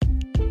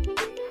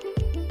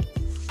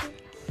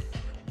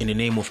In the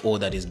name of all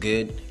that is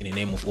good, in the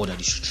name of all that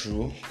is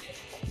true,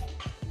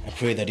 I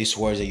pray that these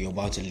words that you're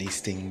about to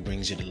listen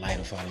brings you the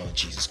light of our Lord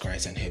Jesus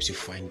Christ and helps you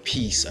find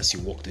peace as you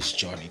walk this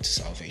journey to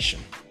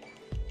salvation.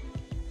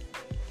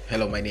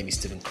 Hello, my name is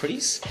Stephen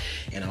Chris,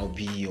 and I'll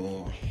be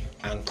your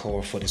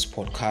anchor for this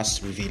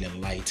podcast, Revealing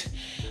Light.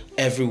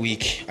 Every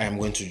week, I am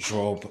going to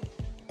drop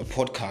a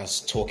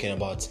podcast talking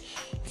about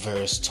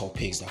various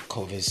topics that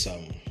covers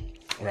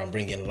around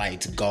bringing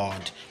light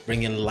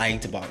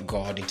about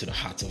God into the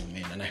heart of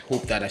men. And I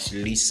hope that as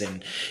you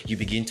listen, you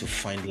begin to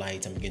find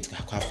light and begin to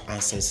have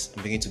answers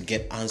and begin to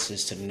get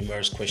answers to the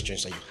numerous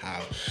questions that you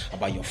have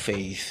about your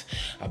faith,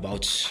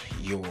 about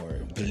your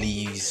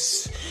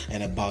beliefs,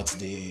 and about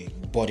the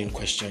burning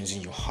questions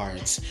in your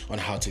heart on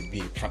how to be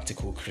a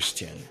practical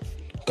Christian.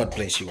 God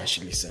bless you as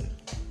you listen.